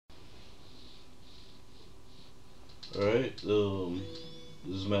Alright, this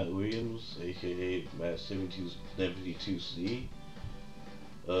is Matt Williams, aka Matt 7272C.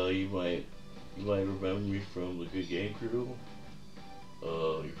 Uh, you might you might remember me from the Good Game Crew.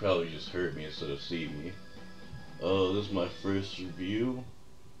 You probably just heard me instead of seeing me. This is my first review.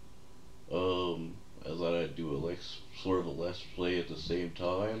 I thought I'd do a sort of a let's play at the same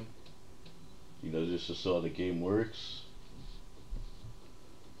time. Just to see how the game works.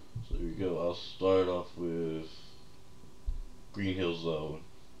 So here we go. I'll start off with Green Hill Zone.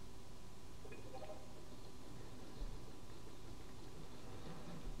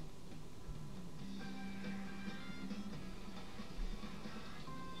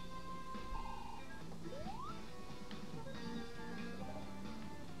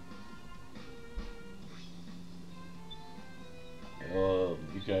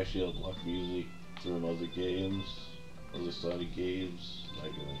 You can actually unlock music from other games, other Sonic games. I'm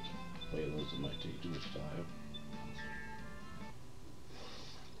not gonna play those, it might take too much time.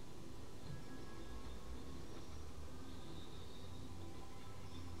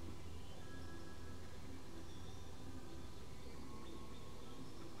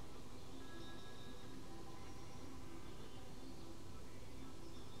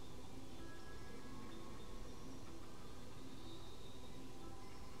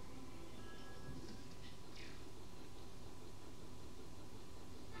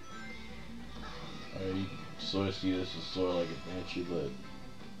 You sort of see this as sort of like adventure, but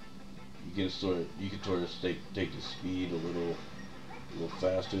you can sort of take the speed a little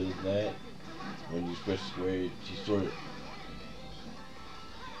faster than that. When you press square, you sort of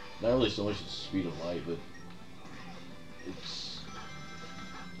not really so much the speed of light, but it's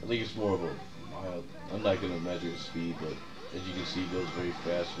I think it's more of a mild. I'm not gonna measure the speed, but as you can see, it goes very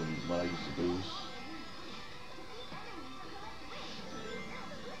fast when I use the boost.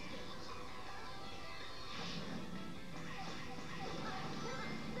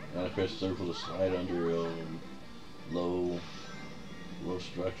 And I press circle to slide under low low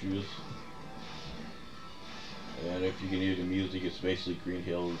structures. And if you can hear the music, it's basically Green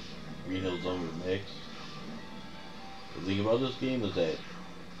Hill Zone remix. The thing about this game is that,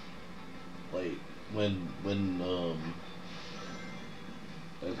 like, when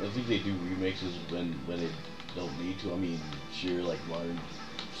I think they do remixes when they don't need to. I mean, sure, like modern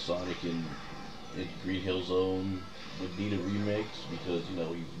Sonic in Green Hill Zone would need a remix because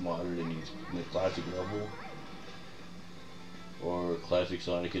he's modern and he's in a classic level, or classic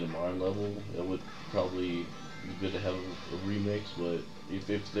Sonic in a modern level. It would probably be good to have a remix, but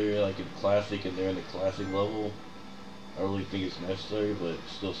if they're like in classic and they're in the classic level, I don't really think it's necessary, but it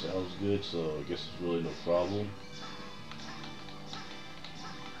still sounds good, so I guess it's really no problem.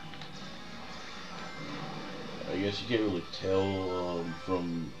 I guess you can't really tell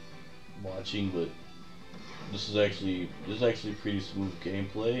from watching, but this is actually pretty smooth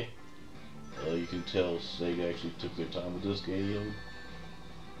gameplay. You can tell Sega actually took their time with this game,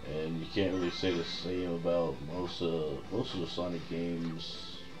 and you can't really say the same about most of the Sonic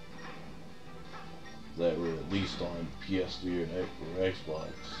games that were released on PS3 or Xbox,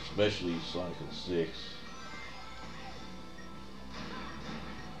 especially Sonic 06.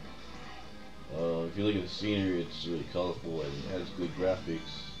 If you look at the scenery, it's really colorful and has good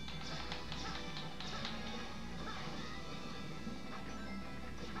graphics.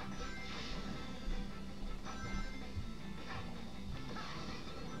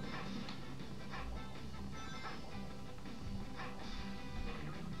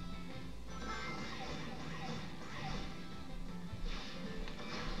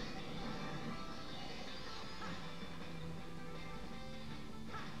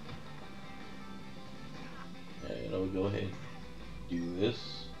 And I'll go ahead and do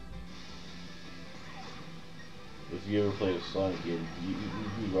this. If you ever played a Sonic game, you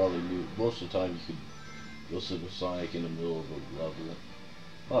probably knew most of the time you could go sit with Sonic in the middle of a level.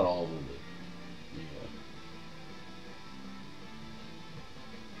 Not all of them, but yeah.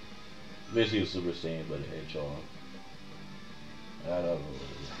 Basically a Super Saiyan, but a hedgehog. I don't know what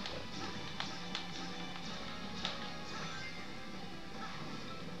it is.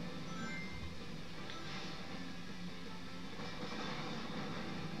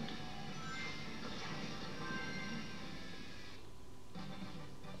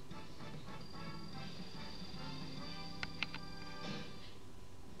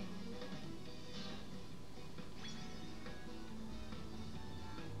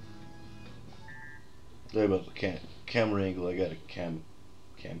 Sorry about the camera angle. I got a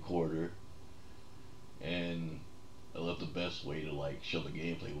camcorder, and I left the best way to like show the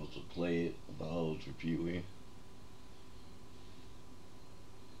gameplay was to play it while I was reviewing.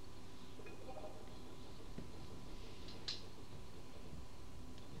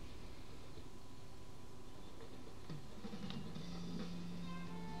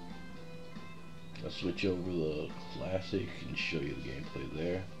 switch over the classic and show you the gameplay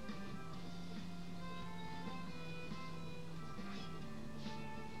there.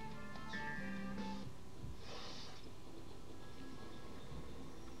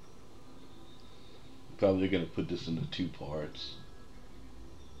 Probably gonna put this into 2 parts.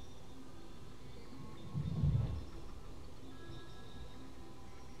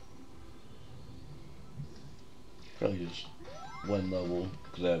 Probably just 1 level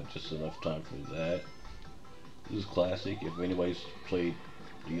because I have just enough time for that. This is classic. If anybody's played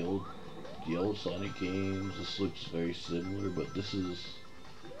the old Sonic games, this looks very similar, but this is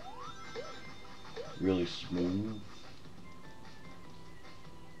really smooth.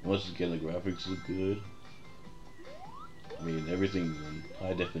 Once again, the graphics look good. I mean, everything's in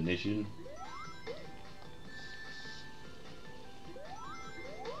high definition.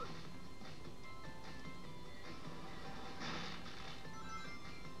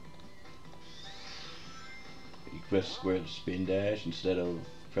 You press square to spin dash instead of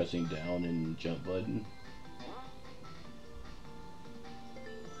pressing down and jump button.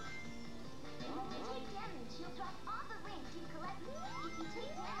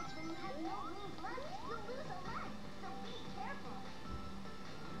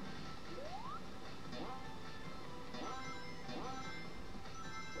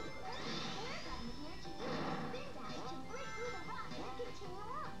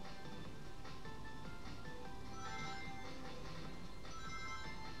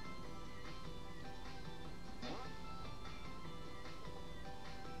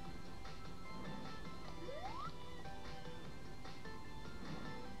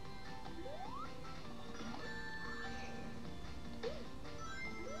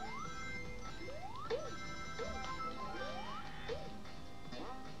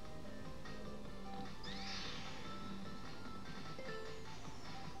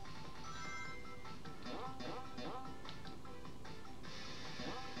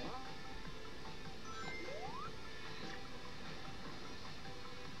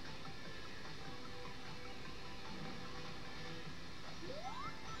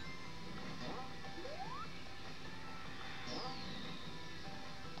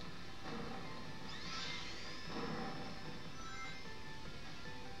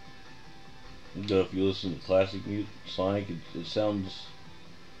 If you listen to classic music, Sonic, it sounds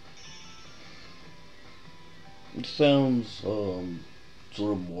it's a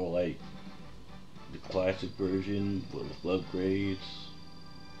little more like the classic version, but with upgrades.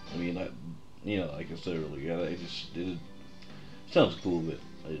 I mean, like I said earlier, it sounds cool, but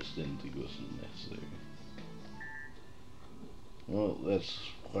I just didn't think it was necessary. Well, that's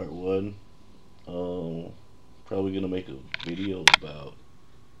part 1. Probably gonna make a video about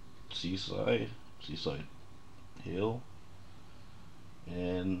Seaside Hill,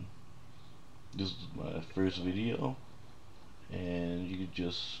 and this is my first video, and you could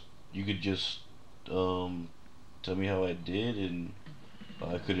just tell me how I did and how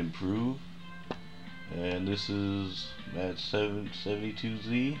I could improve. And this is Matt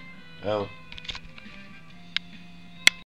 72Z out.